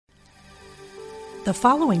The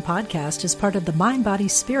following podcast is part of the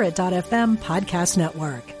MindBodySpirit.fm podcast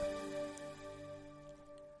network.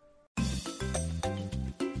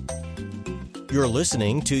 You're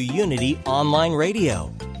listening to Unity Online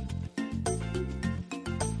Radio,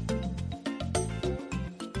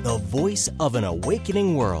 the voice of an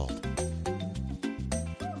awakening world.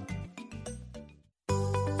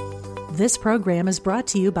 This program is brought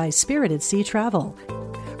to you by Spirited Sea Travel.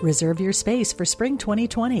 Reserve your space for spring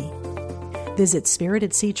 2020. Visit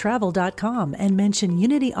spiritedseatravel.com and mention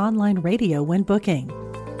Unity Online Radio when booking.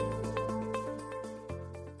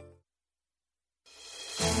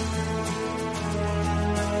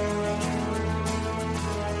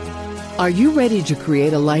 Are you ready to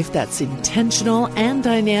create a life that's intentional and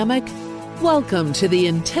dynamic? Welcome to The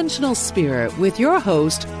Intentional Spirit with your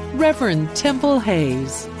host, Reverend Temple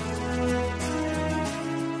Hayes.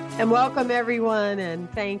 And welcome, everyone,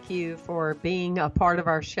 and thank you for being a part of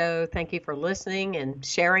our show. Thank you for listening and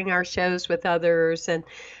sharing our shows with others. And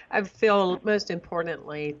I feel most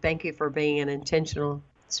importantly, thank you for being an intentional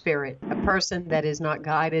spirit, a person that is not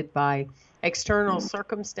guided by external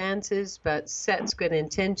circumstances, but sets good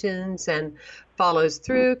intentions and follows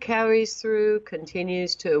through, carries through,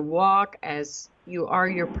 continues to walk as you are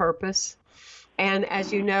your purpose. And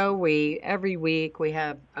as you know, every week we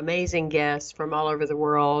have amazing guests from all over the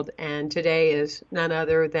world, and today is none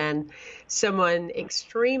other than someone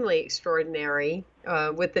extremely extraordinary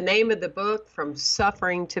with the name of the book, From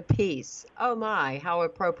Suffering to Peace. Oh my, how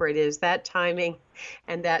appropriate is that timing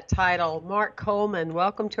and that title. Mark Coleman,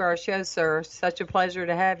 welcome to our show, sir. Such a pleasure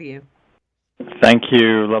to have you. Thank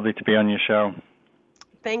you. Lovely to be on your show.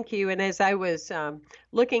 Thank you. And as I was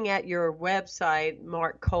looking at your website,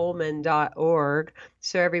 markcoleman.org,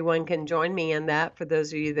 so everyone can join me in that for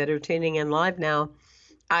those of you that are tuning in live now,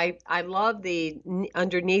 I love the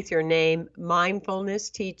underneath your name,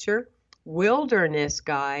 mindfulness teacher, wilderness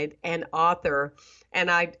guide, and author.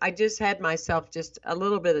 And I just had myself just a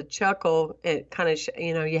little bit of chuckle. It kind of,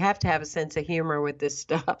 you have to have a sense of humor with this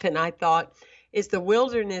stuff. And I thought, is the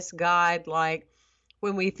wilderness guide like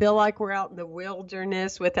when we feel like we're out in the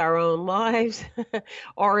wilderness with our own lives?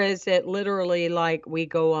 Or is it literally like we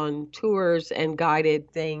go on tours and guided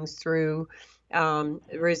things through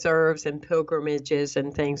reserves and pilgrimages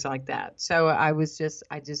and things like that? So I just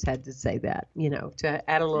had to say that, to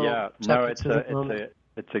add a little.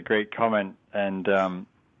 It's a great comment, and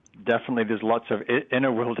definitely there's lots of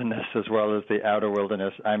inner wilderness as well as the outer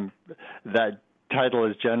wilderness. That title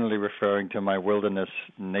is generally referring to my wilderness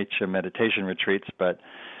nature meditation retreats, but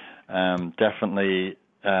definitely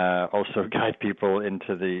also guide people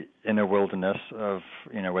into the inner wilderness of,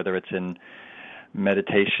 whether it's in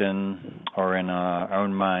meditation or in our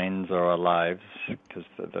own minds or our lives, because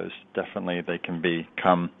those definitely, they can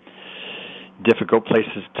become difficult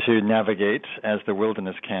places to navigate, as the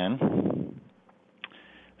wilderness can.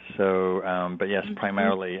 So, but yes,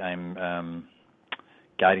 primarily I'm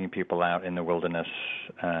guiding people out in the wilderness,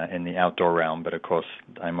 in the outdoor realm. But of course,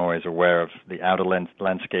 I'm always aware of the outer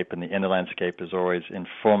landscape, and the inner landscape is always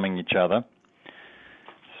informing each other.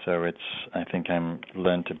 So I think I'm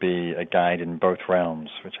learned to be a guide in both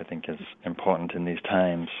realms, which I think is important in these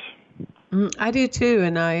times. I do too,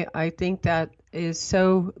 and I think that is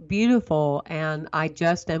so beautiful. And I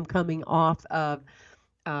just am coming off of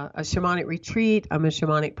a shamanic retreat. I'm a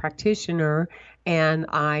shamanic practitioner, and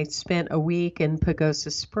I spent a week in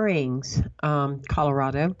Pagosa Springs,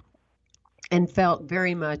 Colorado, and felt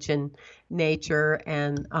very much in nature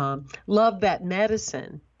and loved that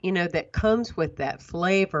medicine, that comes with that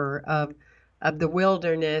flavor of the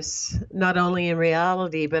wilderness, not only in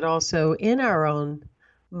reality, but also in our own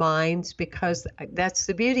minds, because that's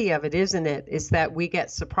the beauty of it, isn't it? Is that we get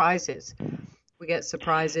surprises. We get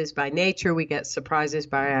surprises by nature. We get surprises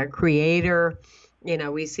by our creator.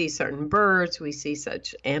 We see certain birds. We see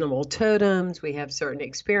such animal totems. We have certain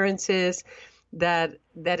experiences that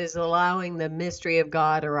is allowing the mystery of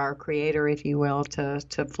God, or our creator, if you will, to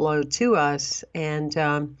flow to us. And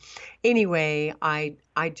anyway, I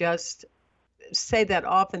just say that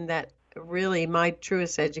often, that really my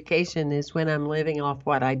truest education is when I'm living off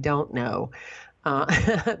what I don't know,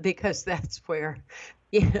 because that's where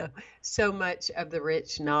so much of the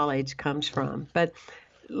rich knowledge comes from. But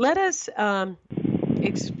let us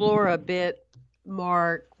explore a bit,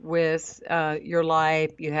 Mark, with your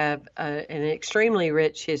life. You have an extremely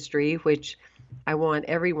rich history, which I want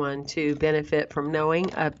everyone to benefit from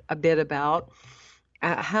knowing a bit about.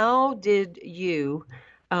 How did you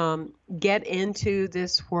get into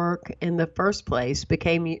this work in the first place,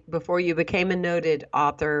 before you became a noted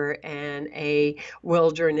author and a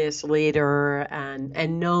wilderness leader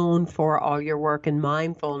and known for all your work in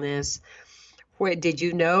mindfulness? Wait, did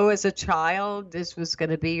you know as a child this was going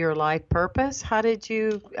to be your life purpose? How did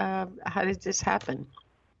this happen?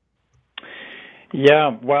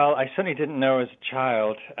 Yeah, well, I certainly didn't know as a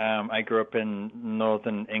child. I grew up in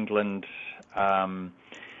northern England and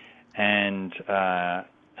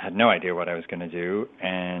had no idea what I was going to do,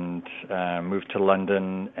 and moved to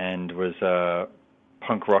London and was a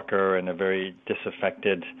punk rocker and a very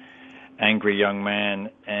disaffected, angry young man,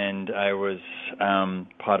 and I was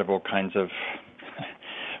part of all kinds of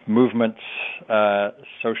movements,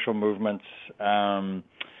 social movements,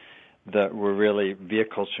 that were really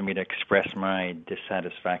vehicles for me to express my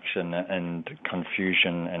dissatisfaction and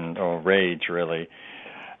confusion or rage, really.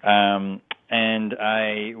 And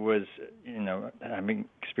I was,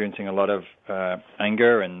 experiencing a lot of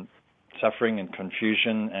anger and suffering and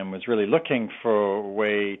confusion, and was really looking for a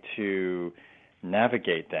way to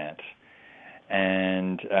navigate that.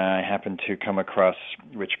 And I happened to come across,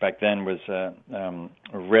 which back then was a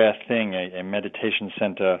rare thing, a meditation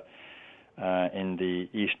center in the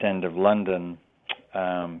East End of London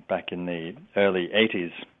back in the early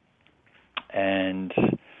 80s, and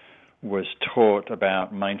was taught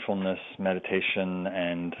about mindfulness meditation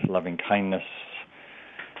and loving kindness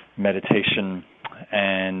meditation,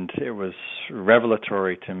 and it was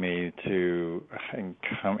revelatory to me to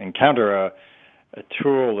encounter a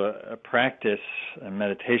tool, a practice, a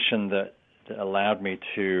meditation that allowed me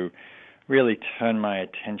to really turn my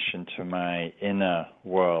attention to my inner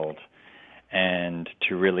world and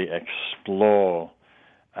to really explore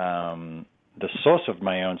the source of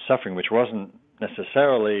my own suffering, which wasn't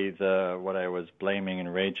necessarily what I was blaming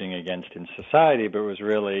and raging against in society, but was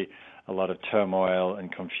really a lot of turmoil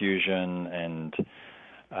and confusion and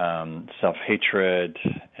self-hatred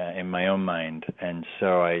in my own mind. And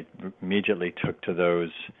so I immediately took to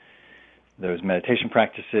those meditation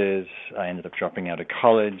practices. I ended up dropping out of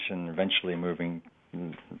college and eventually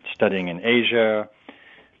studying in Asia,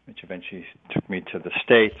 which eventually took me to the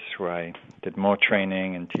States, where I did more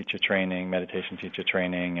training and meditation teacher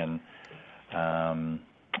training, and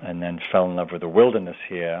then fell in love with the wilderness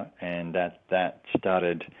here, and that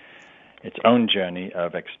started its own journey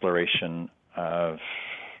of exploration of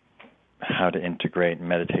how to integrate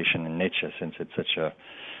meditation and nature, since it's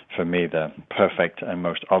for me, the perfect and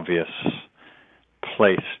most obvious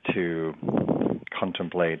place to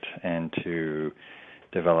contemplate and to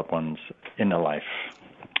develop one's inner life.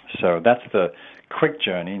 So that's the quick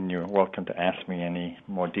journey, and you're welcome to ask me any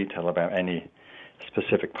more detail about any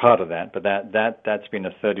specific part of that. But that's been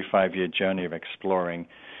a 35-year journey of exploring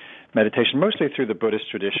meditation, mostly through the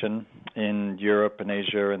Buddhist tradition in Europe and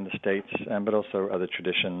Asia and the States, but also other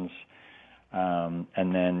traditions,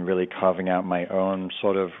 and then really carving out my own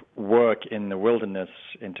sort of work in the wilderness,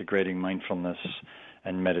 integrating mindfulness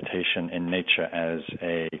and meditation in nature as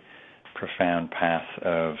a profound path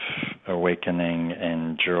of awakening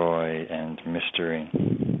and joy and mystery.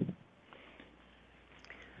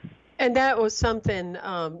 And that was something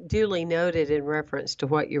duly noted in reference to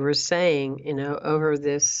what you were saying, over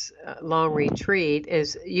this long retreat,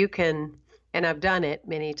 is you can, and I've done it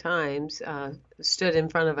many times, stood in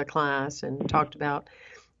front of a class and talked about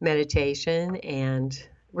meditation and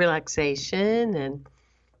relaxation and,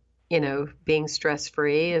 being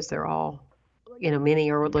stress-free, as they're all, many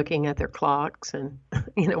are looking at their clocks and,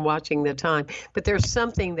 watching the time. But there's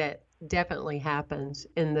something that definitely happens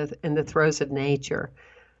in the throes of nature,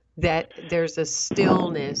 that there's a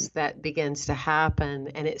stillness that begins to happen,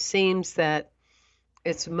 and it seems that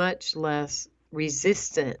it's much less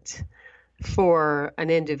resistant for an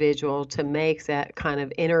individual to make that kind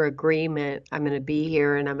of inner agreement. I'm going to be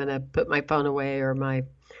here, and I'm going to put my phone away, or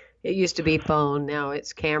it used to be phone, now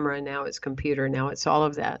it's camera, now it's computer, now it's all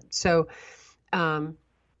of that. So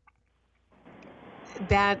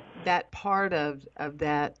that part of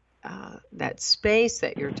that that space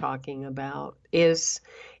that you're talking about, is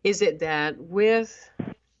it that with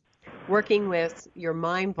working with your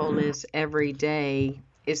mindfulness every day,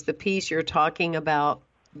 is the piece you're talking about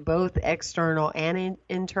both external and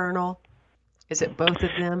internal? Is it both of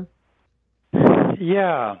them?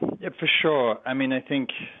 Yeah, for sure. I mean, I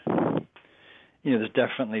think, there's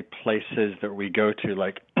definitely places that we go to,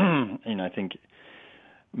 like, I think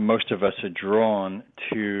most of us are drawn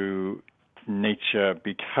to nature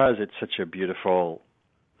because it's such a beautiful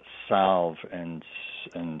salve and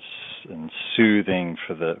soothing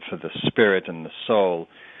for the spirit and the soul.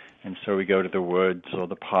 And so we go to the woods or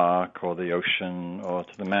the park or the ocean or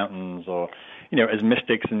to the mountains, or, as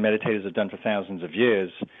mystics and meditators have done for thousands of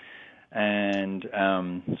years. And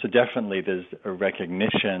so definitely there's a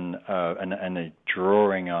recognition and a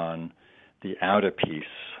drawing on the outer peace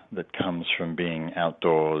that comes from being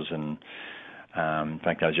outdoors and In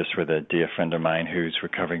fact, I was just with a dear friend of mine who's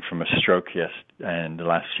recovering from a stroke in the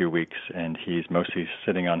last few weeks, and he's mostly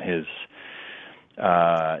sitting on his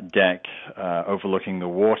deck overlooking the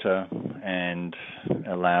water and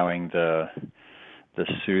allowing the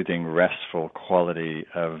soothing, restful quality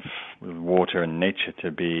of water and nature to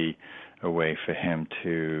be a way for him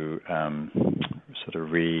to sort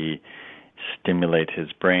of re-stimulate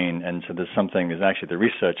his brain. And so there's actually the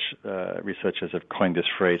researchers have coined this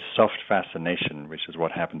phrase, soft fascination, which is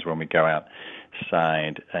what happens when we go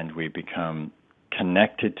outside and we become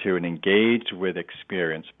connected to and engaged with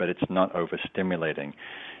experience, but it's not overstimulating.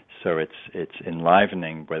 So it's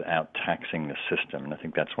enlivening without taxing the system. And I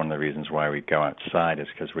think that's one of the reasons why we go outside, is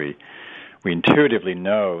because we intuitively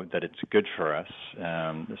know that it's good for us,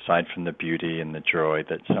 aside from the beauty and the joy,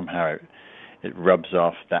 that somehow it rubs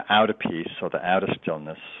off the outer peace or the outer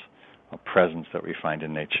stillness or presence that we find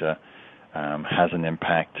in nature, has an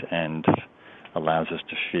impact and allows us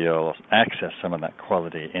to access some of that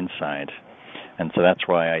quality inside. And so that's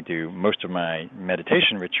why I do most of my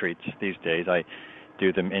meditation retreats these days. I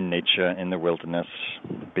do them in nature, in the wilderness,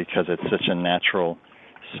 because it's such a natural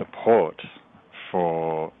support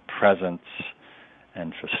for presence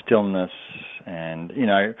and for stillness. And,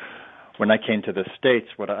 when I came to the States,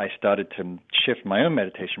 I started to shift my own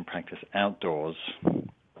meditation practice outdoors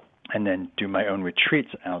and then do my own retreats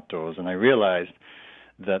outdoors. And I realized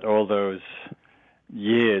that all those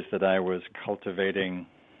years that I was cultivating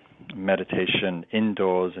meditation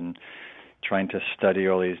indoors and trying to study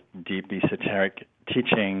all these deep esoteric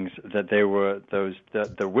teachings, that they were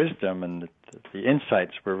the wisdom and the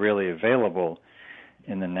insights were really available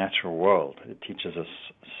in the natural world. It teaches us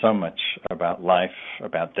so much about life,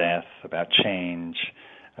 about death, about change,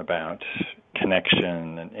 about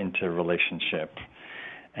connection and interrelationship.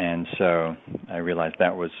 And so I realized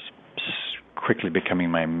that was quickly becoming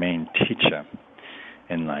my main teacher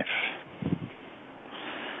in life.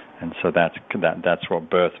 And so that's what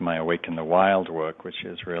birthed my Awaken the Wild work, which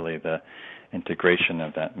is really the integration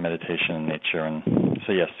of that meditation in nature. And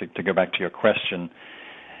so yes, to go back to your question,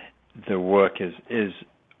 the work is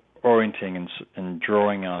orienting and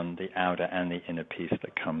drawing on the outer and the inner peace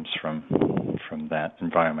that comes from that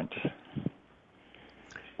environment.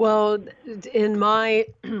 Well, in my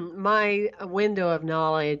window of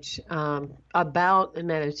knowledge about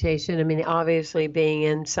meditation, I mean, obviously being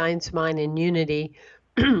in Science, Mind, and Unity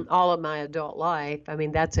all of my adult life, I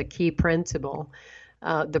mean, that's a key principle,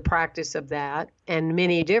 the practice of that, and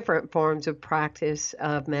many different forms of practice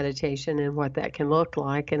of meditation and what that can look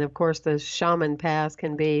like. And of course, the shaman path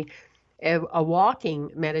can be a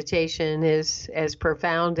walking meditation, is as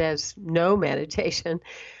profound as no meditation.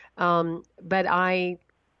 But I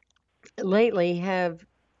lately have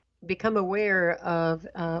become aware of,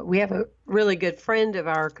 we have a really good friend of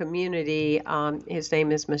our community. His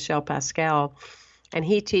name is Michel Pascal, and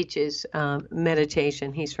he teaches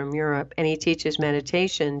meditation. He's from Europe, and he teaches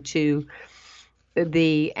meditation to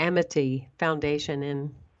the Amity Foundation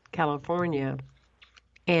in California.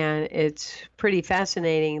 And it's pretty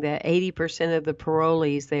fascinating that 80% of the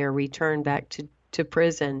parolees there return back to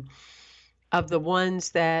prison. Of the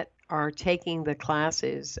ones that are taking the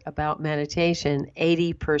classes about meditation,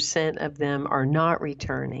 80% of them are not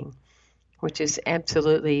returning, which is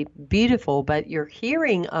absolutely beautiful. But you're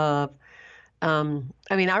hearing of, I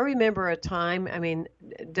mean, I remember a time, I mean,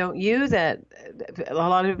 don't you, that a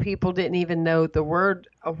lot of people didn't even know the word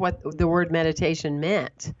of what the word meditation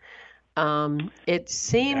meant. It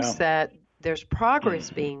seems that there's progress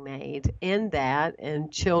being made in that,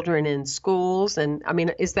 and children in schools. And I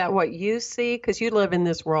mean, is that what you see? Because you live in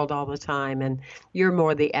this world all the time, and you're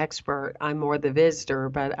more the expert. I'm more the visitor,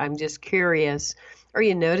 but I'm just curious. Are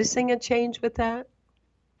you noticing a change with that?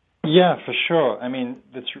 Yeah, for sure. I mean,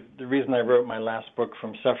 the reason I wrote my last book,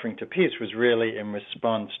 From Suffering to Peace, was really in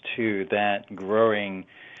response to that growing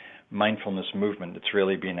mindfulness movement that's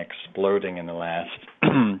really been exploding in the last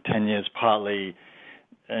 10 years, partly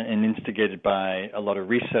and instigated by a lot of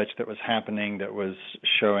research that was happening that was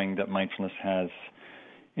showing that mindfulness has,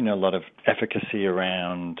 a lot of efficacy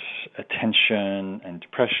around attention and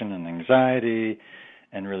depression and anxiety,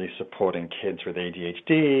 and really supporting kids with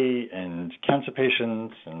ADHD and cancer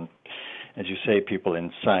patients and, as you say, people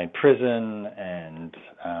inside prison, and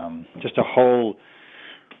just a whole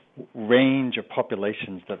range of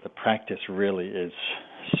populations that the practice really is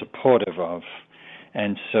supportive of.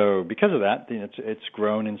 And so because of that, it's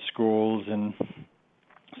grown in schools and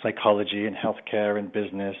psychology and healthcare and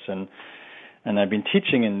business, and I've been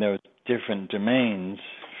teaching in those different domains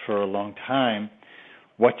for a long time,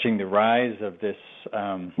 watching the rise of this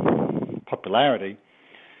popularity,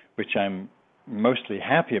 which I'm mostly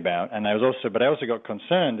happy about. And I also got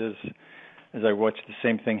concerned as I watched the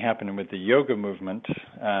same thing happen with the yoga movement,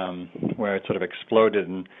 where it sort of exploded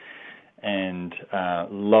and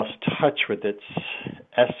lost touch with its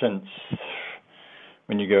essence.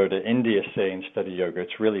 When you go to India, say, and study yoga,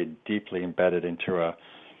 it's really deeply embedded into a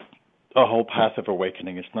whole path of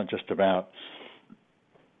awakening. It's not just about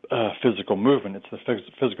physical movement. It's the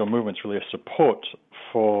physical movement's really a support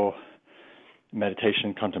for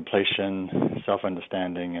meditation, contemplation,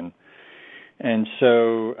 self-understanding, and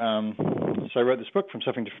so I wrote this book, From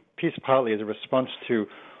Suffering to Peace, partly as a response to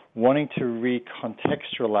wanting to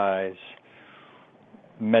recontextualize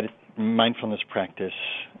mindfulness practice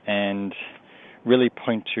and really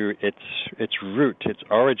point to its root, its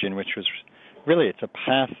origin, which was really, it's a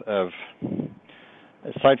path of,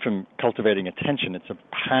 aside from cultivating attention, it's a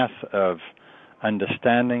path of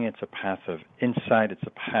understanding, it's a path of insight, it's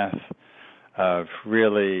a path of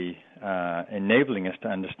really enabling us to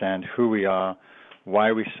understand who we are,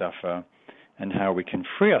 why we suffer, and how we can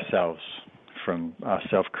free ourselves from our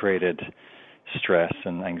self-created stress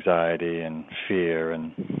and anxiety and fear.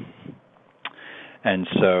 And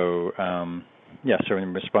so, so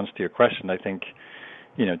in response to your question, I think,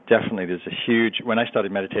 definitely there's a huge, when I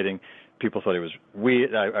started meditating, people thought it was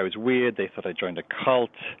weird. I was weird. They thought I joined a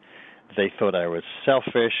cult. They thought I was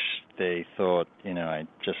selfish. They thought, I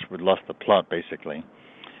just lost the plot, basically.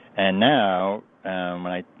 And now, when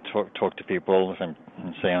I talk to people, if I'm,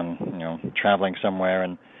 say, on, traveling somewhere,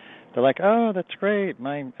 and they're like, oh, that's great.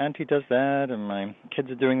 My auntie does that, and my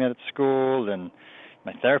kids are doing that at school, and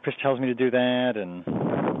my therapist tells me to do that, and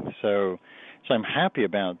so I'm happy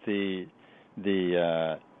about the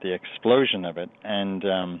explosion of it, and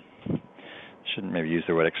shouldn't maybe use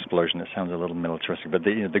the word explosion. It sounds a little militaristic, but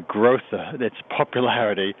the growth of its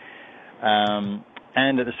popularity,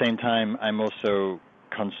 and at the same time, I'm also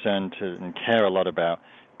concerned and care a lot about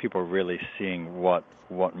people really seeing what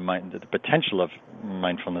the potential of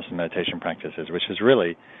mindfulness and meditation practices, which is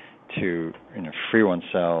really to free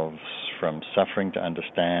oneself from suffering, to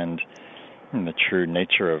understand the true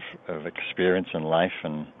nature of experience and life,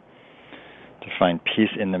 and to find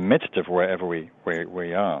peace in the midst of wherever we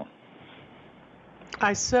are.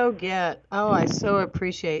 I so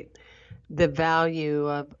appreciate the value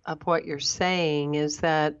of what you're saying, is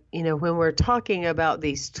that, when we're talking about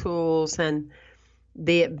these tools and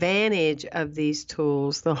the advantage of these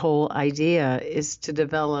tools, the whole idea is to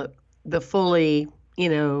develop the fully,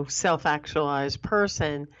 self-actualized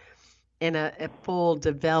person in a full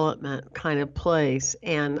development kind of place.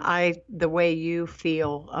 And the way you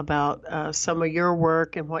feel about some of your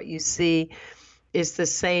work and what you see is the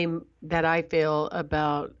same that I feel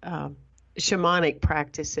about shamanic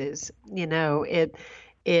practices.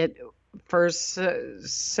 It for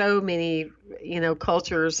so many,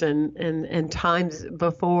 cultures and times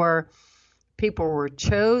before, people were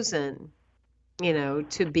chosen,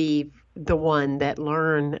 to be the one that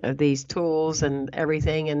learn these tools and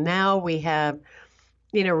everything. And now we have,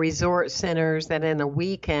 resort centers that in a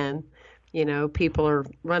weekend, people are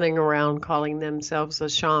running around calling themselves a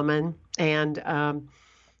shaman, and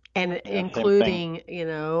including,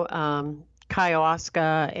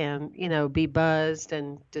 ayahuasca, and, be buzzed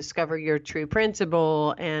and discover your true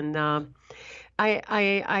principle. And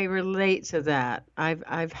I relate to that. I've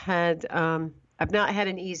not had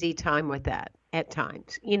an easy time with that at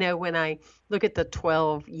times. When I look at the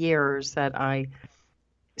 12 years that I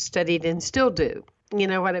studied and still do, you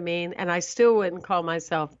know what I mean? And I still wouldn't call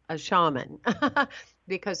myself a shaman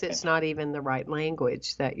because it's not even the right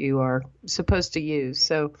language that you are supposed to use.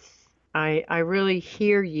 So I really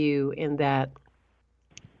hear you in that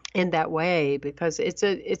way, because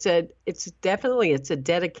it's definitely a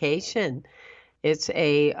dedication. It's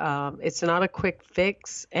not a quick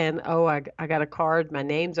fix, and I got a card, my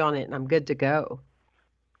name's on it, and I'm good to go.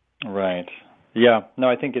 Right. Yeah. No,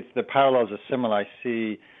 I think the parallels are similar. I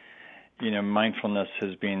see, mindfulness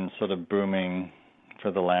has been sort of booming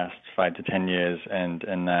for the last 5 to 10 years, and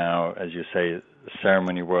now, as you say,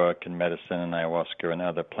 ceremony work and medicine and ayahuasca and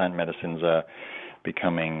other plant medicines are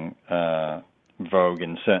becoming vogue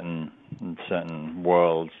in certain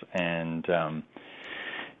worlds, and I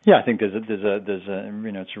think there's a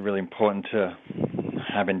it's really important to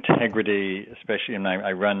have integrity, especially, and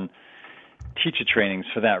I run teacher trainings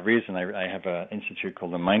for that reason. I have an institute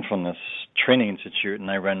called the Mindfulness Training Institute, and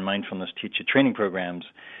I run mindfulness teacher training programs.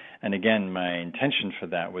 And again, my intention for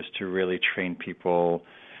that was to really train people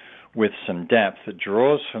with some depth that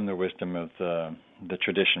draws from the wisdom of the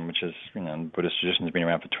tradition, which is, Buddhist tradition has been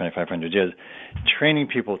around for 2,500 years, training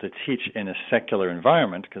people to teach in a secular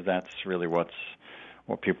environment, because that's really what's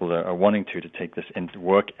what people are wanting to take this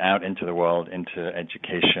work out into the world, into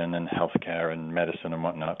education and healthcare and medicine and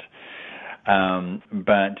whatnot.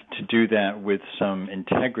 But to do that with some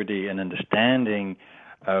integrity and understanding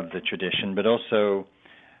of the tradition, but also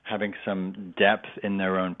having some depth in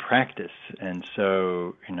their own practice. And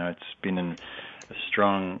so, it's been a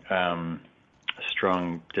strong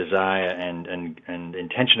desire and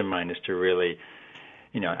intention of mine is to really,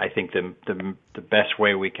 I think the best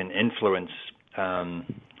way we can influence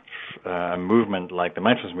a movement like the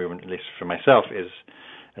mindfulness movement, at least for myself, is,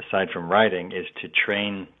 aside from writing, is to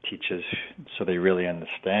train teachers so they really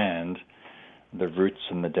understand the roots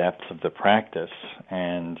and the depth of the practice,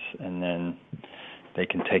 and then they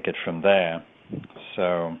can take it from there.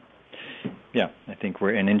 So, yeah, I think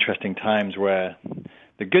we're in interesting times where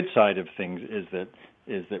the good side of things is that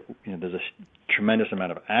there's a tremendous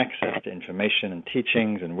amount of access to information and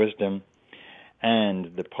teachings and wisdom,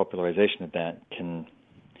 and the popularization of that can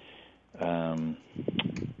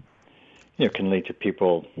lead to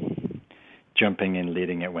people jumping in,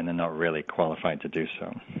 leading it when they're not really qualified to do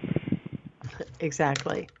so.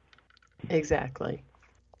 Exactly.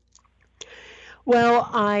 Well,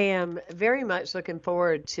 I am very much looking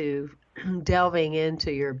forward to delving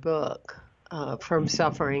into your book, From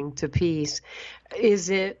Suffering to Peace. Is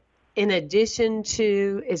it in addition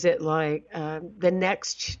to, is it like the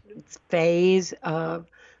next phase of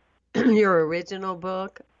your original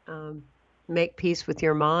book, Make Peace with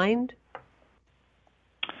Your Mind?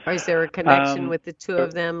 Or is there a connection with the two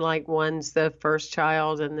of them, like one's the first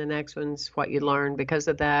child and the next one's what you learned because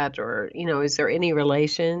of that? Or, is there any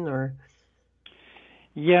relation? Or?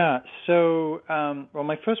 Yeah, so,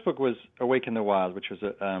 my first book was Awake in the Wild, which was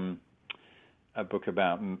a book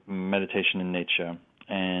about meditation in nature,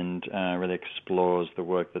 and really explores the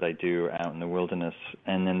work that I do out in the wilderness.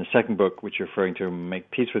 And then the second book, which you're referring to, Make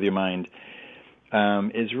Peace with Your Mind,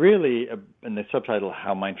 is really, in the subtitle,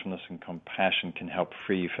 How Mindfulness and Compassion Can Help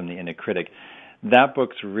Free You from the Inner Critic. That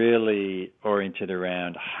book's really oriented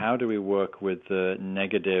around how do we work with the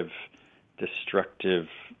negative, destructive,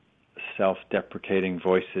 self-deprecating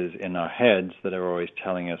voices in our heads that are always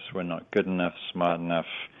telling us we're not good enough, smart enough,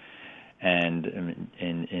 and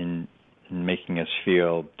in making us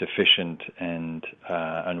feel deficient and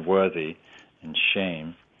unworthy and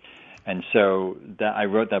shame. And so I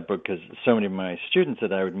wrote that book because so many of my students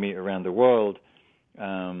that I would meet around the world,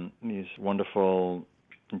 these wonderful,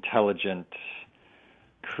 intelligent,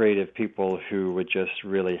 creative people who were just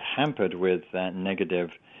really hampered with that negative,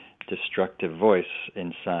 destructive voice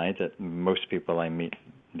inside that most people I meet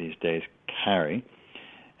these days carry.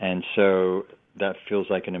 And so that feels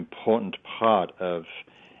like an important part of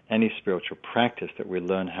any spiritual practice, that we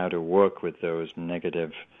learn how to work with those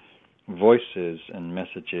negative voices and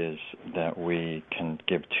messages that we can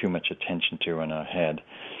give too much attention to in our head.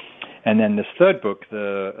 And then this third book,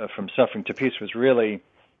 From Suffering to Peace, was really,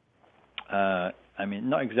 not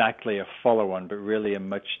exactly a follow-on, but really a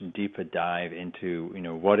much deeper dive into,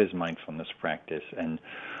 what is mindfulness practice and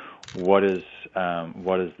what is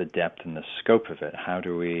the depth and the scope of it? How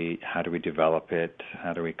do we develop it?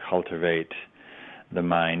 How do we cultivate the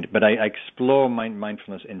mind? But I explore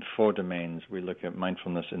mindfulness in 4 domains. We look at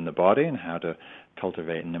mindfulness in the body and how to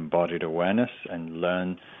cultivate an embodied awareness and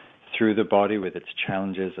learn through the body with its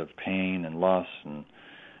challenges of pain and loss, and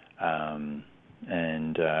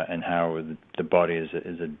how the body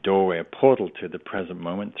is a doorway, a portal to the present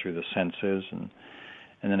moment through the senses, and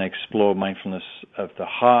then I explore mindfulness of the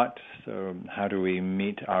heart. So how do we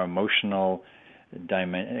meet our emotional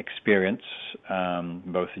experience,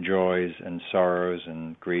 both joys and sorrows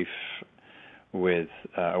and grief, with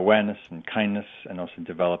awareness and kindness, and also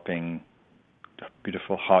developing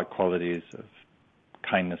beautiful heart qualities of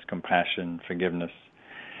kindness, compassion, forgiveness.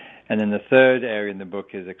 And then the third area in the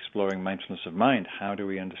book is exploring mindfulness of mind. How do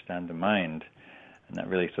we understand the mind? And that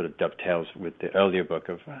really sort of dovetails with the earlier book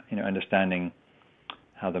of, understanding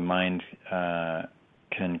how the mind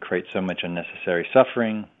can create so much unnecessary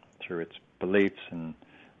suffering through its beliefs and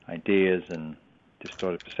ideas and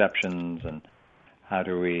distorted perceptions, and how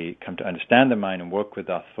do we come to understand the mind and work with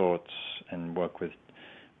our thoughts and work with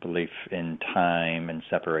belief in time and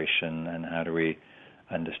separation, and how do we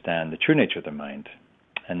understand the true nature of the mind.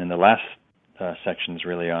 And then the last section is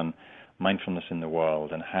really on mindfulness in the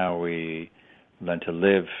world and how we learn to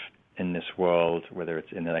live in this world, whether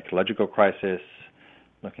it's in an ecological crisis,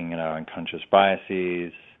 looking at our unconscious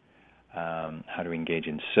biases, how do we engage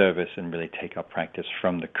in service and really take our practice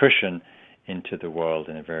from the cushion into the world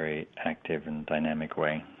in a very active and dynamic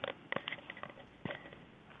way.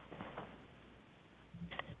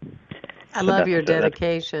 I love your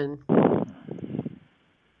dedication.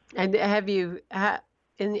 And have you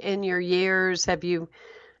in your years, have you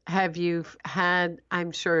had,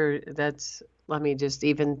 I'm sure that's, let me just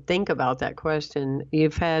even think about that question.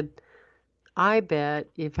 I bet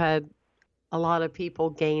you've had a lot of people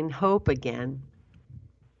gain hope again,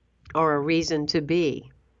 or a reason to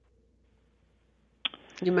be.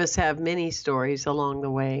 You must have many stories along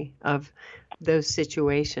the way of those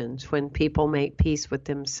situations when people make peace with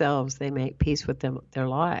themselves, they make peace with their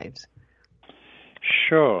lives.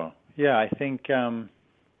 Sure. Yeah, I think. I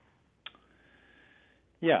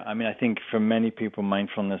mean, I think for many people,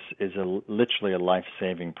 mindfulness is literally a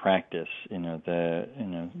life-saving practice. There's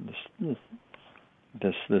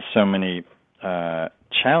so many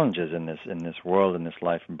challenges in this world, in this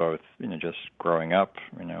life, both just growing up,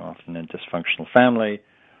 often in a dysfunctional family,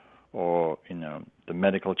 or the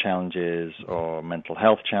medical challenges or mental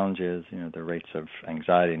health challenges. The rates of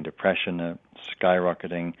anxiety and depression are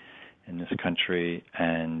skyrocketing in this country,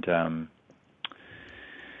 and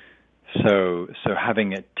so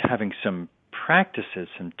having some practices,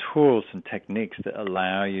 some tools, some techniques that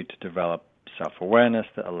allow you to develop self-awareness,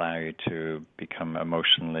 that allow you to become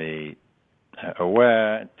emotionally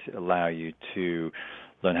aware, to allow you to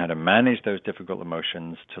learn how to manage those difficult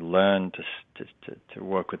emotions, to learn to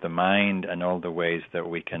work with the mind and all the ways that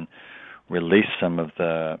we can release some of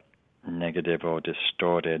the negative or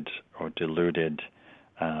distorted or deluded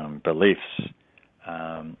beliefs.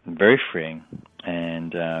 Very freeing.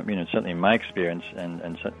 And, certainly in my experience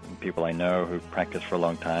and people I know who've practiced for a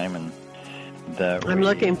long time, and I'm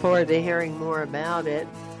looking forward to hearing more about it.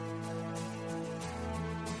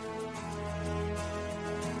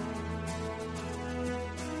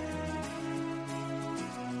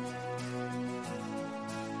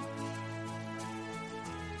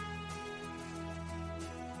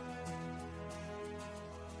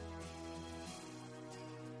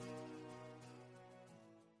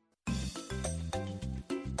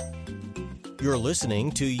 You're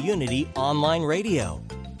listening to Unity Online Radio,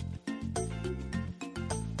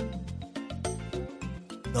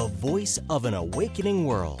 the voice of an awakening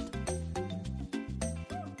world.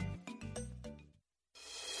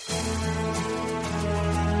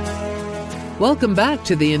 Welcome back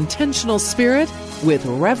to The Intentional Spirit with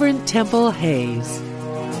Reverend Temple Hayes.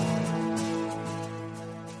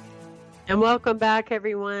 And welcome back,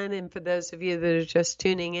 everyone. And for those of you that are just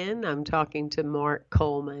tuning in, I'm talking to Mark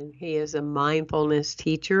Coleman. He is a mindfulness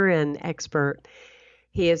teacher and expert.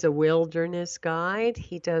 He is a wilderness guide.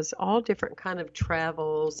 He does all different kind of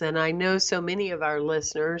travels. And I know so many of our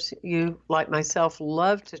listeners, you like myself,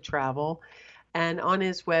 love to travel. And on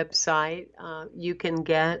his website, you can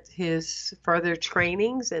get his further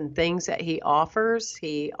trainings and things that he offers.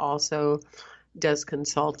 He also does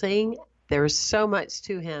consulting. There's so much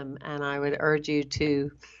to him, and I would urge you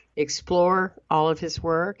to explore all of his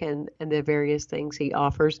work and the various things he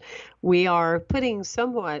offers. We are putting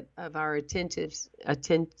somewhat of our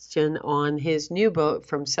attention on his new book,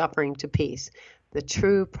 From Suffering to Peace, The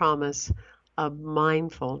True Promise of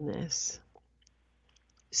Mindfulness.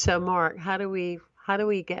 So, Mark, how do we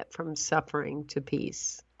get from suffering to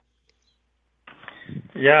peace?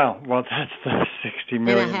 Yeah, well, that's the $60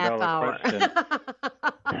 million in a half hour question.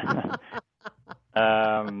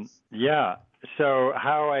 Yeah. So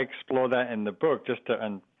how I explore that in the book, just to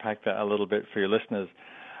unpack that a little bit for your listeners.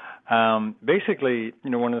 Basically,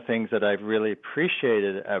 one of the things that I've really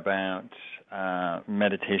appreciated about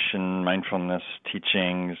meditation, mindfulness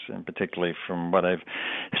teachings, and particularly from what I've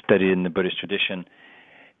studied in the Buddhist tradition,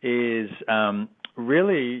 is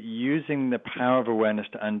really using the power of awareness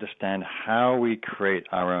to understand how we create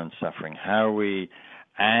our own suffering, how we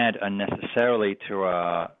add unnecessarily to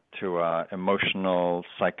our emotional,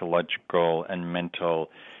 psychological, and mental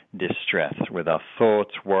distress with our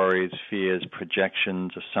thoughts, worries, fears,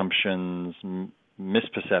 projections, assumptions,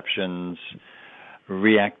 misperceptions,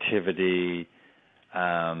 reactivity,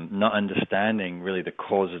 not understanding really the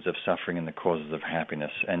causes of suffering and the causes of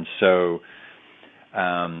happiness. And so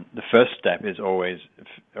the first step is always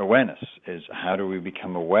awareness, is how do we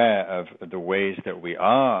become aware of the ways that we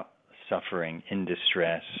are suffering in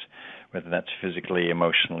distress, whether that's physically,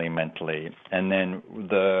 emotionally, mentally. And then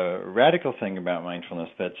the radical thing about mindfulness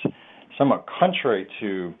that's somewhat contrary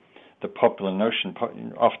to the popular notion,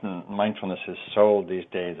 often mindfulness is sold these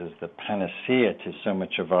days as the panacea to so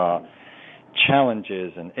much of our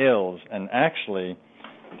challenges and ills. And actually,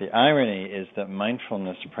 the irony is that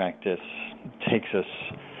mindfulness practice takes us,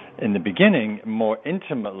 in the beginning, more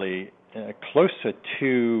intimately closer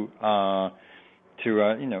to our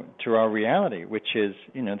reality, which is,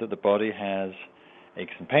 that the body has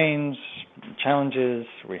aches and pains, challenges.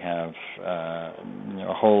 We have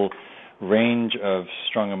a whole range of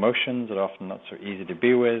strong emotions that are often not so easy to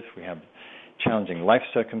be with. We have challenging life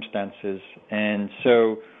circumstances. And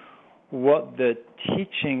so what the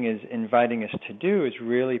teaching is inviting us to do is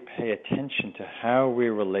really pay attention to how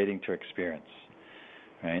we're relating to experience.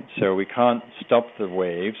 Right? So we can't stop the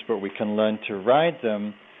waves, but we can learn to ride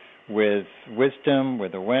them with wisdom,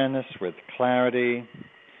 with awareness, with clarity,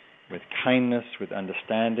 with kindness, with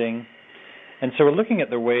understanding. And so we're looking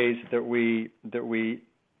at the ways that we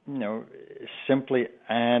simply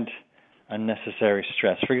add unnecessary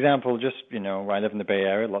stress. For example, just, I live in the Bay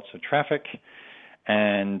Area, lots of traffic,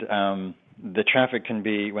 and the traffic can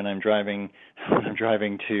be when I'm driving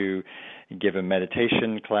to give a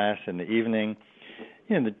meditation class in the evening.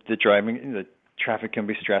 The traffic can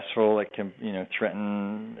be stressful. It can,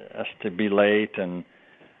 threaten us to be late, and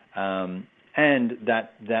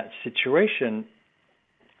that situation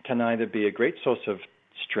can either be a great source of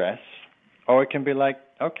stress, or it can be like,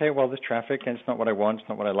 okay, well, there's traffic and it's not what I want, it's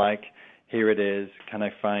not what I like. Here it is. Can I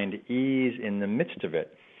find ease in the midst of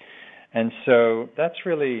it? And so that's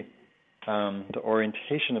really the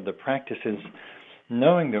orientation of the practice, is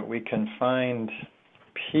knowing that we can find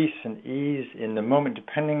peace and ease in the moment,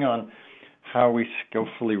 depending on how we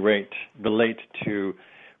skillfully relate to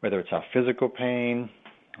whether it's our physical pain,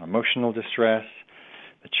 emotional distress,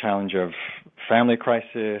 the challenge of family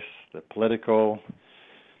crisis, the political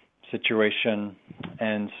situation.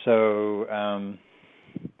 And so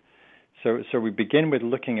we begin with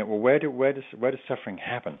looking at, well, where does suffering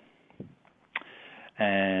happen?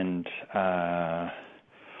 And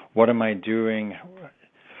what am I doing?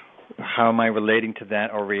 How am I relating to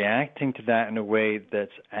that or reacting to that in a way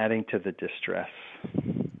that's adding to the distress?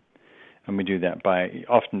 And we do that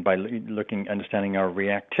often by understanding our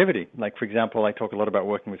reactivity. Like, for example, I talk a lot about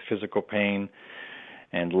working with physical pain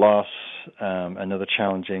and loss, and other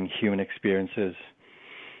challenging human experiences.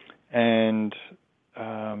 And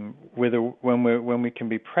when we can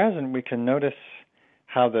be present, we can notice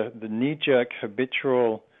how the knee-jerk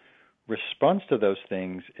habitual response to those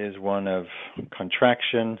things is one of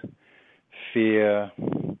contraction, fear,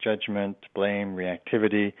 judgment, blame,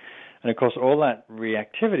 reactivity. And of course, all that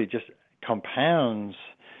reactivity just compounds.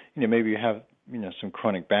 Maybe you have some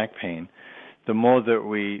chronic back pain. The more that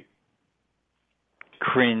we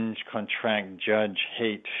cringe, contract, judge,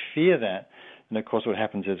 hate, fear that, and of course what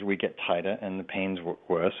happens is we get tighter and the pain's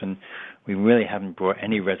worse, and we really haven't brought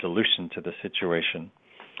any resolution to the situation.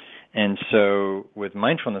 And so with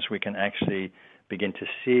mindfulness, we can actually begin to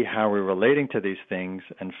see how we're relating to these things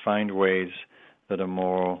and find ways that are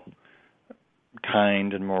more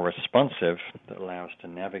kind and more responsive, that allow us to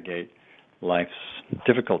navigate life's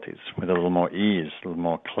difficulties with a little more ease, a little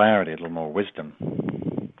more clarity, a little more wisdom.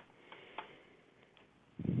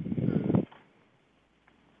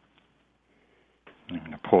 I'm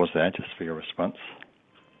going to pause there just for your response.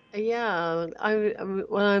 Yeah,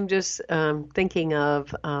 I'm just thinking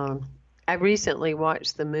of, I recently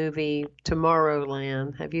watched the movie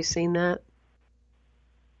Tomorrowland. Have you seen that?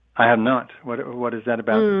 I have not. What is that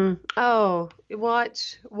about?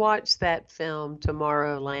 Watch that film,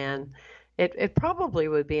 Tomorrowland. It probably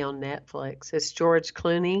would be on Netflix. It's George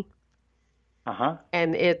Clooney. Uh-huh.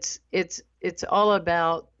 And it's all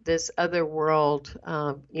about this other world,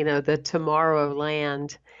 the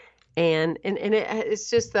Tomorrowland. And it's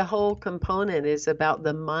just, the whole component is about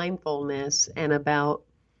the mindfulness and about,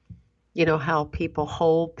 how people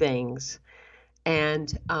hold things.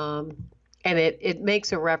 And it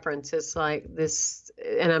makes a reference. It's like this,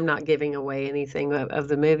 and I'm not giving away anything of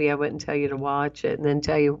the movie. I wouldn't tell you to watch it and then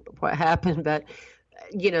tell you what happened. But,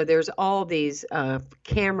 there's all these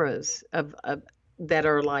cameras that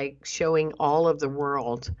are like showing all of the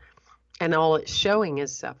world, and all it's showing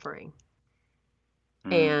is suffering.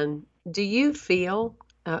 Mm. And do you feel,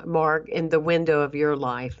 Mark, in the window of your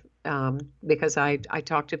life, because I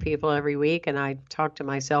talk to people every week and I talk to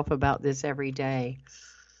myself about this every day,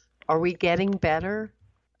 are we getting better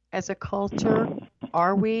as a culture?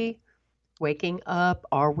 Are we waking up?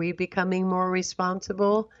 Are we becoming more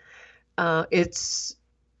responsible? It's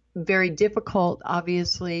very difficult,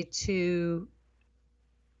 obviously, to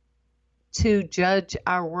judge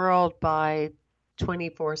our world by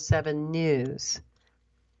 24/7 news.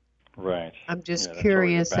 Right. I'm just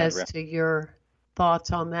curious as to your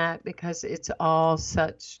thoughts on that, because it's all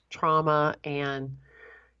such trauma and,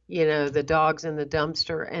 the dogs in the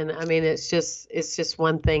dumpster. And I mean, it's just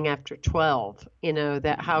one thing after 12,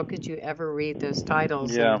 that how could you ever read those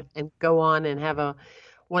titles and go on and have a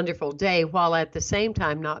wonderful day while at the same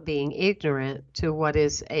time not being ignorant to what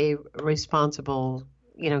is a responsible,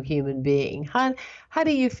 human being. How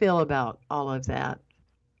do you feel about all of that?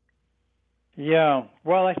 Yeah,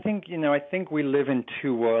 well, I think we live in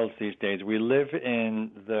two worlds these days. We live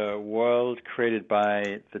in the world created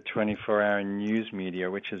by the 24-hour news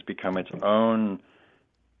media, which has become its own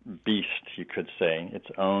beast, you could say, its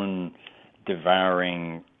own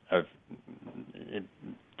devouring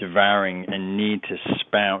and need to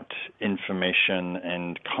spout information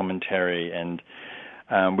and commentary, and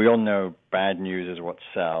we all know bad news is what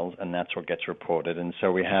sells, and that's what gets reported. And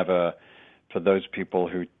so we have for those people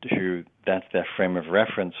who that's their frame of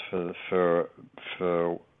reference for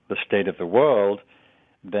the state of the world,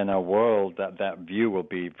 then our world, that view will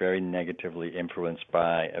be very negatively influenced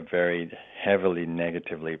by a very heavily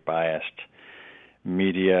negatively biased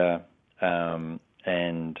media, and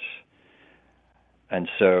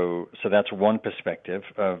so that's one perspective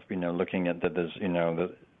of looking at that there's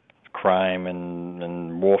the crime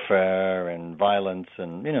and warfare and violence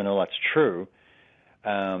and all that's true.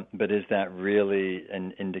 But is that really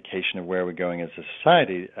an indication of where we're going as a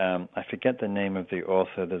society? I forget the name of the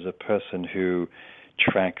author. There's a person who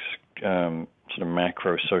tracks sort of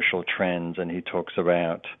macro social trends, and he talks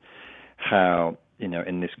about how,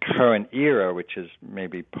 in this current era, which is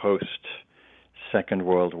maybe post Second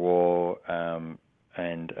World War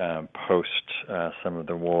and post some of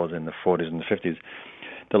the wars in the 40s and the 50s,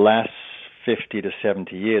 the last 50 to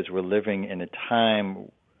 70 years, we're living in a time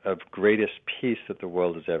of greatest peace that the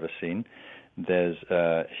world has ever seen. There's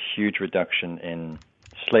a huge reduction in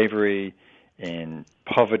slavery, in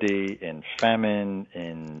poverty, in famine,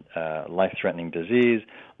 in life-threatening disease.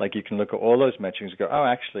 Like, you can look at all those metrics and go, oh,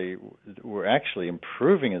 actually, we're actually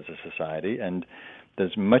improving as a society, and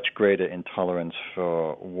there's much greater intolerance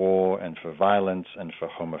for war and for violence and for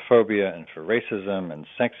homophobia and for racism and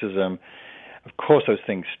sexism. Of course, those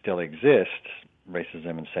things still exist,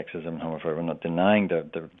 racism and sexism and homophobia. I'm not denying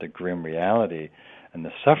the grim reality and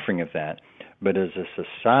the suffering of that. But as a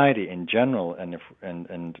society in general, and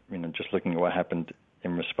just looking at what happened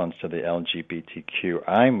in response to the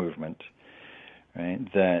LGBTQI movement, right?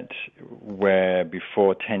 That where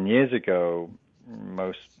before 10 years ago,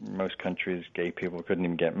 most countries, gay people couldn't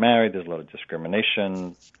even get married. There's a lot of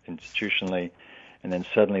discrimination institutionally, and then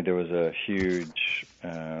suddenly there was a huge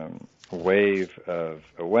wave of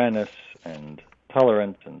awareness and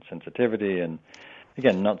tolerance and sensitivity, and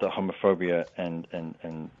again, not that homophobia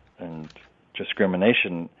and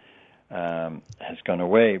discrimination has gone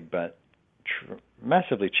away, but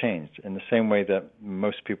massively changed in the same way that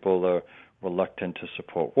most people are reluctant to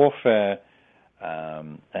support warfare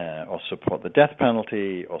or support the death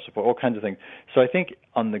penalty or support all kinds of things. So I think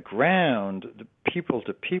on the ground, people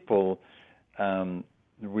to people,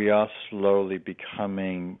 we are slowly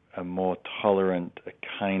becoming a more tolerant, a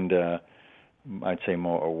kinder, I'd say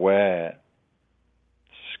more aware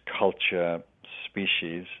culture,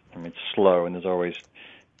 species. I mean, it's slow, and there's always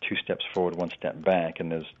 2 steps forward, 1 step back,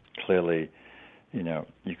 and there's clearly,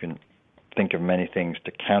 you can think of many things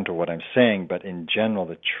to counter what I'm saying, but in general,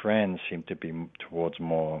 the trends seem to be towards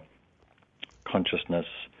more consciousness,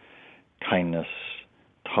 kindness,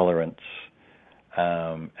 tolerance,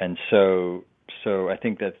 and so I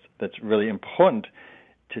think that's really important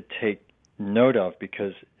to take note of,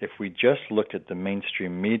 because if we just look at the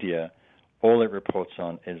mainstream media, all it reports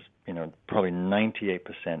on is, probably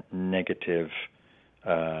 98% negative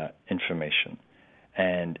information.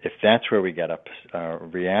 And if that's where we get a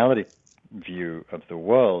reality view of the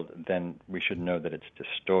world, then we should know that it's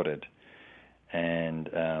distorted. And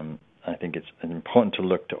I think it's important to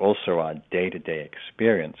look to also our day-to-day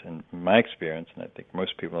experience. And my experience, and I think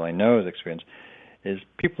most people I know's experience, is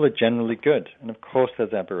people are generally good. And of course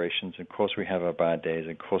there's aberrations, and of course we have our bad days,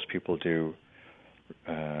 and of course people do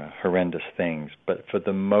horrendous things. But for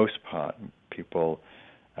the most part, people,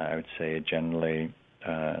 I would say, generally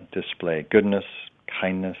display goodness,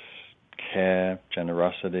 kindness, care,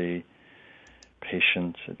 generosity,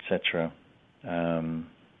 patience, etc.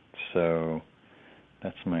 So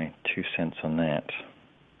that's my 2 cents on that.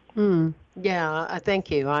 Yeah,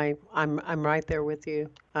 thank you. I'm right there with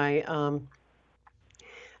you.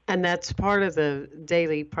 And that's part of the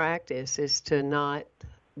daily practice, is to not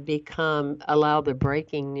allow the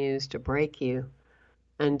breaking news to break you,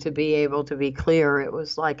 and to be able to be clear. It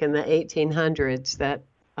was like in the 1800s that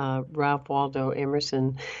Ralph Waldo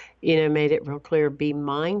Emerson, made it real clear, be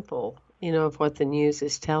mindful, of what the news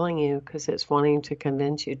is telling you, because it's wanting to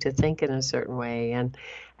convince you to think in a certain way and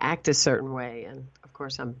act a certain way. And of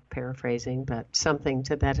course, I'm paraphrasing, but something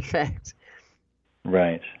to that effect.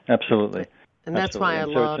 Right. Absolutely. And that's why I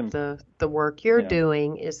love the work you're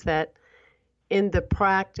doing, is that in the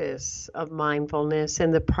practice of mindfulness,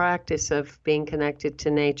 in the practice of being connected to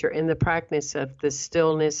nature, in the practice of the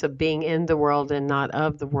stillness of being in the world and not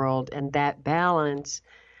of the world, and that balance,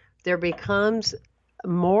 there becomes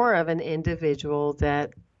more of an individual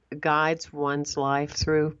that guides one's life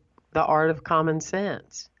through the art of common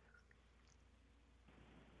sense.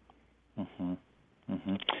 Mm-hmm.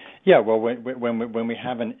 Mm-hmm. Yeah, well, when we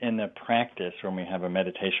have an inner practice, when we have a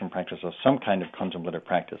meditation practice or some kind of contemplative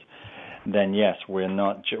practice, then yes, we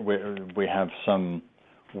have some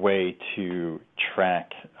way to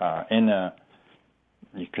track inner,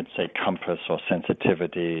 you could say, compass or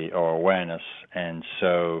sensitivity or awareness, and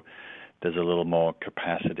so there's a little more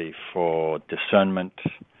capacity for discernment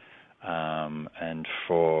and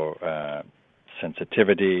for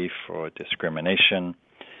sensitivity, for discrimination,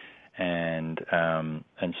 and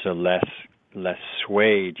so less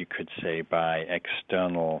swayed, you could say, by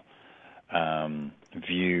external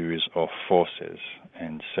views or forces.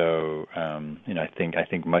 And so I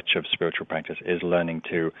think much of spiritual practice is learning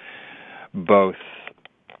to both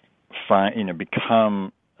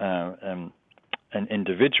become an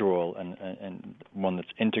individual and one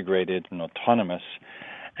that's integrated and autonomous,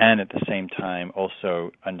 and at the same time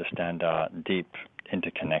also understand our deep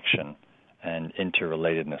interconnection and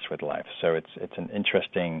interrelatedness with life. So it's an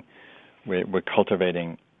interesting. We're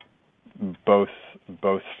cultivating both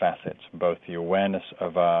facets, both the awareness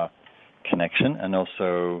of our connection and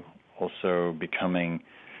also becoming,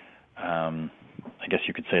 I guess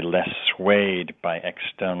you could say, less swayed by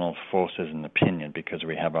external forces and opinion, because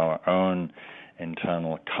we have our own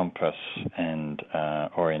internal compass and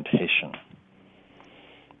orientation.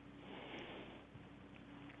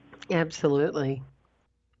 Absolutely.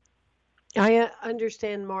 I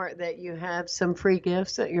understand, Mark, that you have some free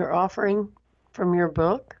gifts that you're offering from your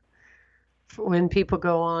book when people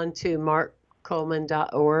go on to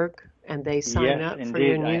markcoleman.org and they sign up for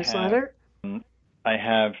your newsletter. I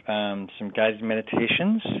have some guided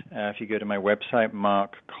meditations. If you go to my website,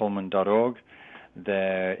 markcoleman.org,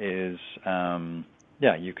 there is,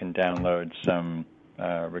 you can download some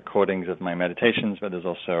recordings of my meditations, but there's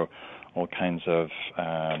also all kinds of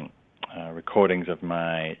recordings of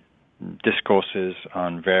my discourses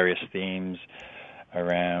on various themes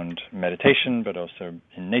around meditation, but also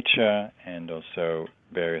in nature, and also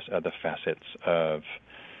various other facets of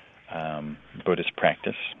Buddhist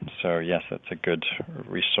practice. So yes, that's a good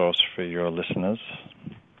resource for your listeners.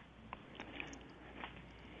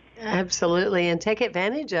 Absolutely, and take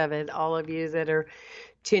advantage of it, all of you that are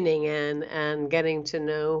tuning in and getting to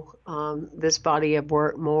know this body of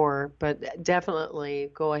work more. But definitely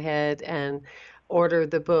go ahead and order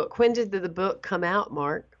the book. When did the book come out,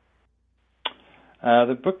 Mark?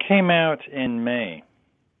 The book came out in May,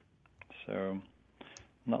 so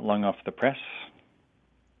not long off the press.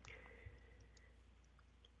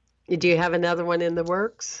 Do you have another one in the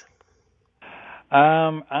works?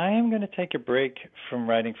 I am going to take a break from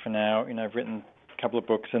writing for now. I've written a couple of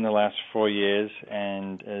books in the last 4 years,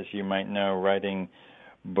 and as you might know, writing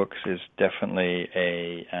books is definitely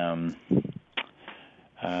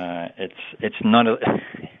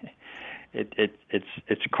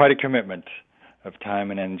it's quite a commitment of time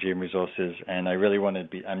and energy and resources, and I really want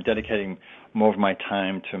to I'm dedicating more of my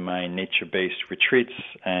time to my nature-based retreats,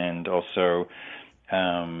 and also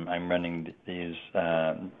I'm running these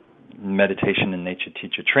meditation and nature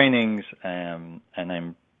teacher trainings, and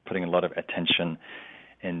I'm putting a lot of attention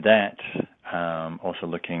in that.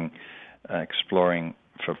 Also exploring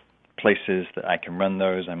for places that I can run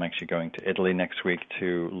those. I'm actually going to Italy next week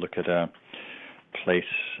to look at a place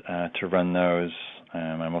to run those.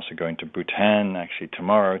 I'm also going to Bhutan actually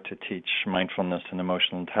tomorrow to teach mindfulness and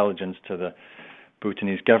emotional intelligence to the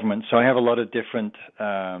Bhutanese government. So I have a lot of different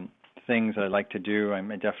things I like to do. I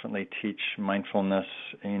definitely teach mindfulness,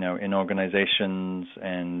 in organizations,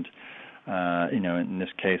 and in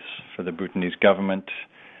this case for the Bhutanese government.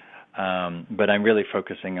 But I'm really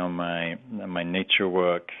focusing on my nature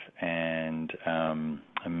work and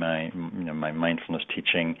my mindfulness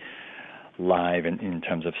teaching live in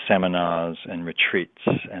terms of seminars and retreats.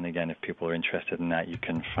 And again, if people are interested in that, you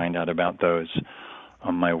can find out about those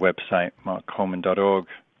on my website, markcoleman.org.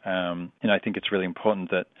 I think it's really important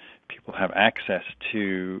that people have access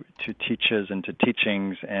to teachers and to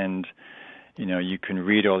teachings, and you can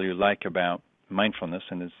read all you like about mindfulness,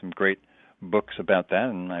 and there's some great books about that,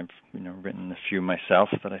 and I've written a few myself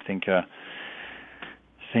that I think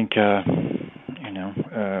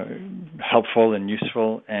helpful and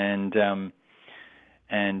useful,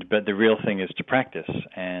 but the real thing is to practice.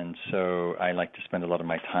 And so I like to spend a lot of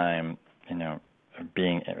my time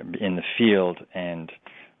being in the field and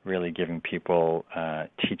really giving people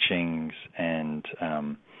teachings and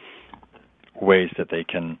ways that they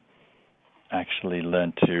can actually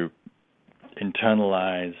learn to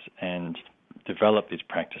internalize and develop these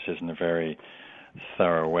practices in a very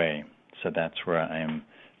thorough way. So that's where I am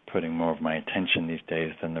putting more of my attention these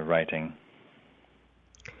days than the writing.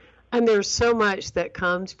 And there's so much that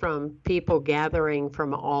comes from people gathering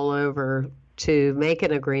from all over to make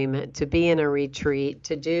an agreement, to be in a retreat,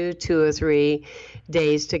 to do 2 or 3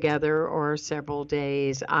 days together or several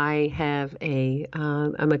days. I'm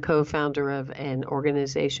a co-founder of an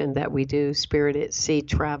organization that we do Spirit at Sea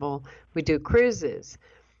travel. We do cruises.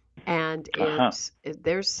 And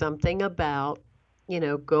there's something about,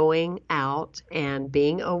 going out and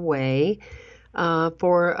being away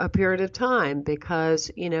for a period of time, because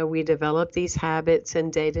we develop these habits in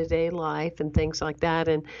day-to-day life and things like that.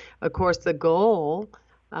 And of course the goal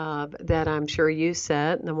that I'm sure you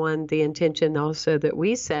set, and the intention also that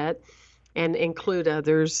we set and include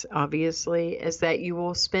others obviously, is that you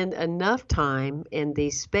will spend enough time in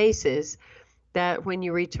these spaces that when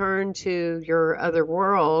you return to your other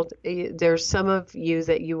world, there's some of you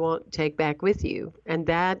that you won't take back with you, and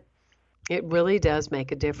that it really does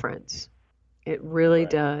make a difference. It really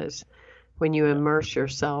does when you immerse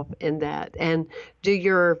yourself in that. And do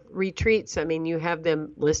your retreats, you have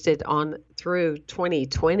them listed on through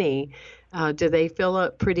 2020. Do they fill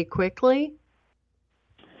up pretty quickly?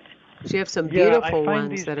 So you have some beautiful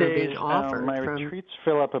ones that are being offered. My retreats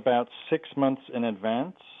fill up about 6 months in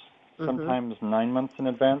advance, sometimes 9 months in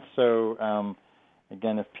advance. So,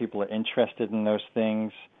 again, if people are interested in those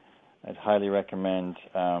things, I'd highly recommend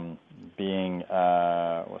being,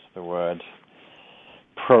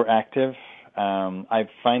 proactive. I'm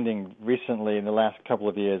finding recently, in the last couple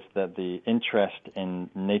of years, that the interest in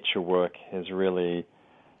nature work has really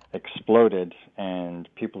exploded, and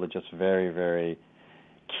people are just very, very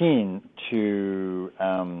keen to,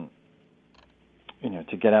 to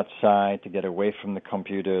get outside, to get away from the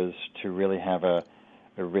computers, to really have a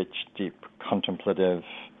rich, deep, contemplative,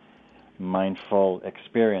 mindful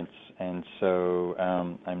experience. And so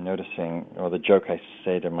I'm noticing, or the joke I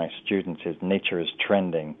say to my students is, nature is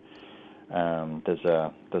trending. There's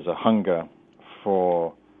a hunger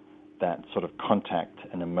for that sort of contact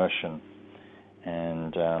and immersion.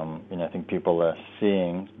 And I think people are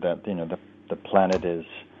seeing that the planet is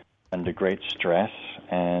under great stress,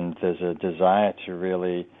 and there's a desire to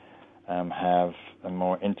really have a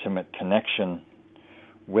more intimate connection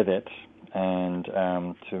with it, and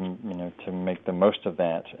to make the most of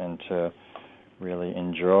that, and to really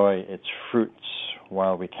enjoy its fruits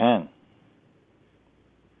while we can.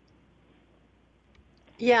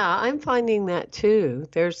 Yeah, I'm finding that too.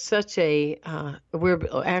 There's such we're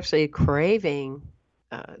actually craving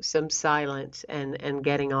some silence and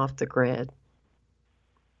getting off the grid.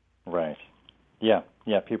 Right. Yeah,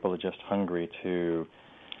 people are just hungry to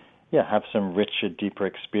have some richer, deeper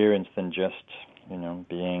experience than just,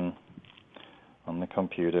 being on the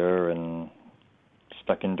computer and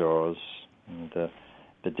stuck indoors. And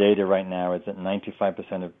the data right now is that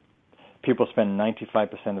 95% of people spend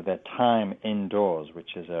 95% of their time indoors,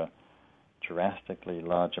 which is a drastically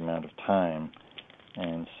large amount of time.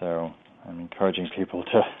 And so I'm encouraging people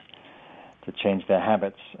to change their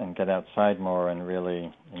habits and get outside more and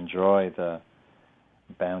really enjoy the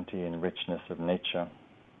bounty and richness of nature.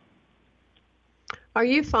 Are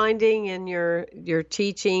you finding in your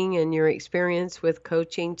teaching and your experience with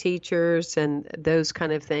coaching teachers and those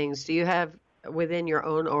kind of things, do you have within your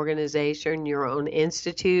own organization, your own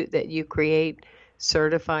institute, that you create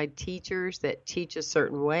certified teachers that teach a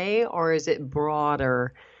certain way, or is it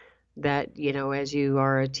broader that, as you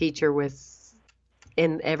are a teacher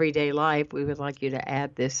in everyday life, we would like you to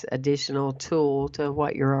add this additional tool to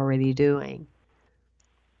what you're already doing?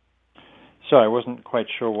 So I wasn't quite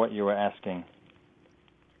sure what you were asking.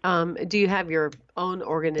 Do you have your own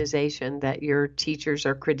organization that your teachers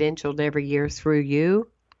are credentialed every year through you?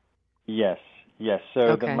 Yes. So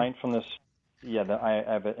okay. The mindfulness, I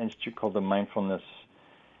have an institute called the Mindfulness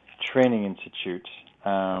Training Institute.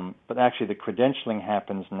 But actually the credentialing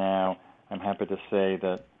happens now. I'm happy to say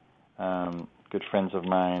that good friends of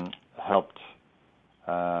mine helped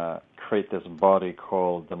create this body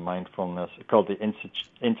called the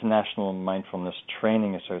International Mindfulness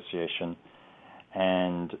Training Association.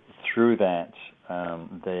 And through that,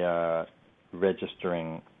 they are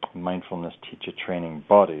registering mindfulness teacher training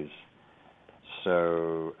bodies.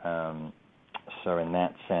 So in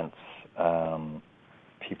that sense,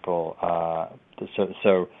 people are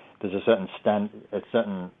so there's a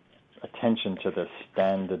certain attention to the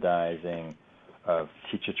standardizing of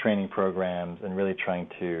teacher training programs, and really trying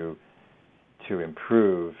to to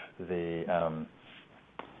improve the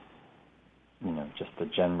just the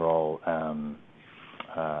general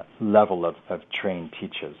level of trained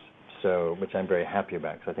teachers. So, which I'm very happy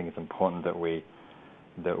about, because I think it's important that we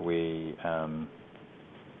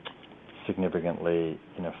significantly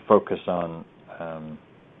focus on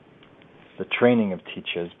the training of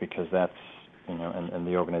teachers, because that's and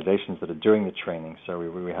the organizations that are doing the training, so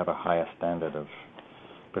we have a higher standard of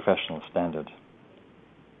professional standard.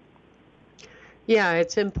 Yeah,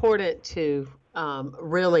 it's important to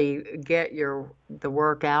really get the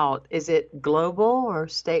work out. Is it global or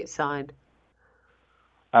stateside?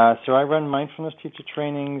 So I run mindfulness teacher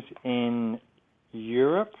trainings in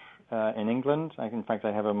Europe, in England. In fact,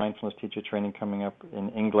 I have a mindfulness teacher training coming up in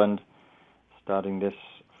England starting this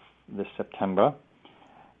September.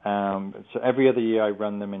 So every other year I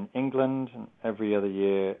run them in England, and every other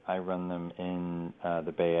year I run them in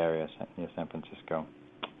the Bay Area near San Francisco.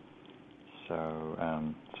 So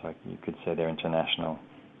you could say they're international.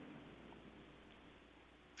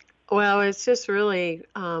 Well, it's just really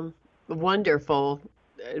wonderful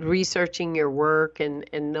researching your work and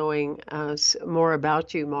knowing more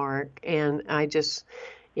about you, Mark. And I just,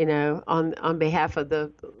 on behalf of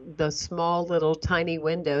the small little tiny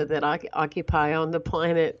window that I occupy on the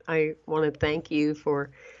planet, I want to thank you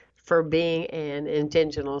for being an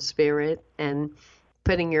intentional spirit and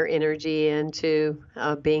putting your energy into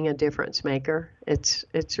being a difference maker.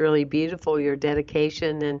 It's really beautiful, your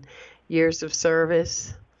dedication and years of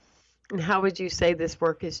service. And how would you say this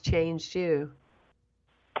work has changed you?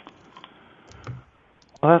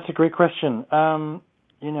 Well, that's a great question. I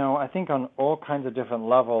think on all kinds of different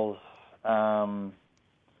levels. I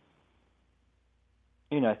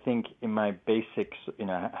think in my basics,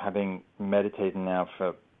 having meditated now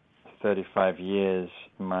for 35 years,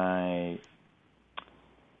 my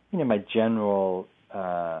general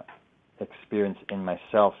experience in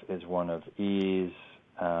myself is one of ease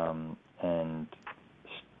and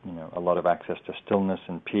a lot of access to stillness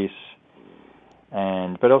and peace,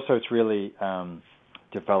 but also it's really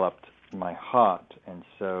developed my heart, and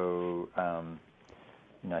so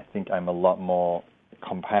I think I'm a lot more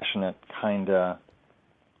compassionate, kinder,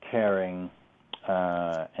 caring,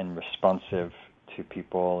 and responsive to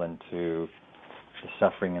people and to the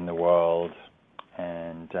suffering in the world.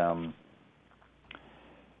 And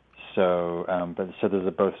so there's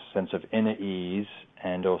a both sense of inner ease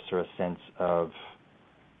and also a sense of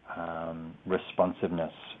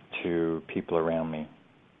responsiveness to people around me.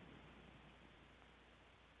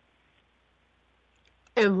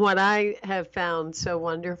 And what I have found so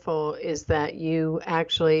wonderful is that you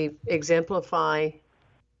actually exemplify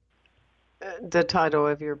the title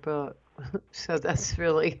of your book. So that's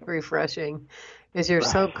really refreshing, because you're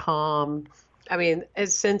so calm. I mean,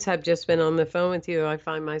 since I've just been on the phone with you, I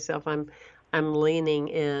find myself I'm leaning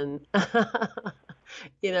in.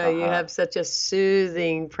 You have such a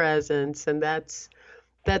soothing presence, and that's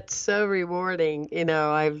so rewarding.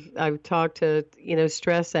 I've talked to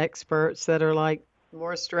stress experts that are like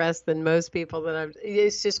more stressed than most people that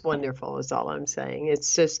it's just wonderful is all I'm saying.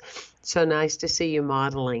 It's just so nice to see you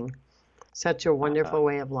modeling such a wonderful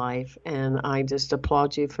way of life, and I just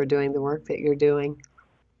applaud you for doing the work that you're doing.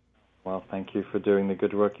 Well, thank you for doing the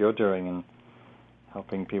good work you're doing and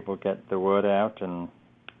helping people get the word out, and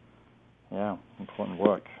important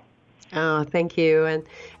work. Oh, thank you. And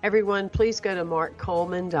everyone, please go to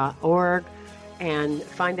markcoleman.org and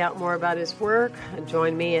find out more about his work.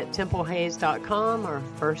 Join me at templehayes.com or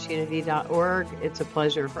firstunity.org. It's a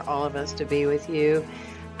pleasure for all of us to be with you.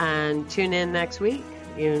 And tune in next week.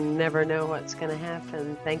 You never know what's going to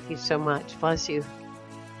happen. Thank you so much. Bless you.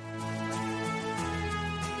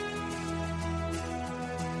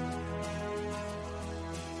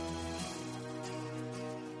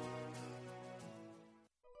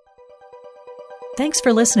 Thanks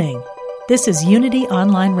for listening. This is Unity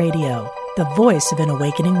Online Radio, the voice of an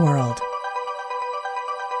awakening world.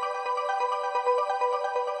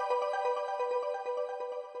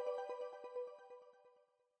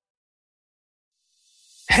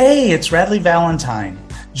 Hey, it's Radley Valentine.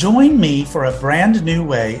 Join me for a brand new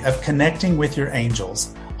way of connecting with your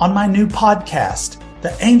angels on my new podcast,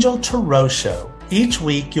 The Angel Tarot Show. Each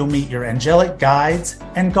week, you'll meet your angelic guides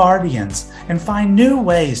and guardians and find new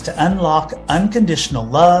ways to unlock unconditional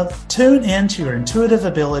love, tune into your intuitive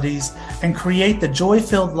abilities, and create the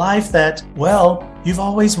joy-filled life that, you've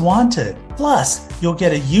always wanted. Plus, you'll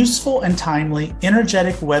get a useful and timely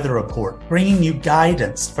energetic weather report, bringing you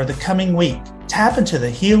guidance for the coming week. Tap into the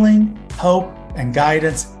healing, hope, and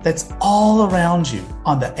guidance that's all around you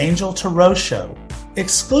on the Angel Tarot Show,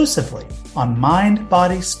 exclusively on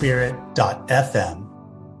mindbodyspirit.fm.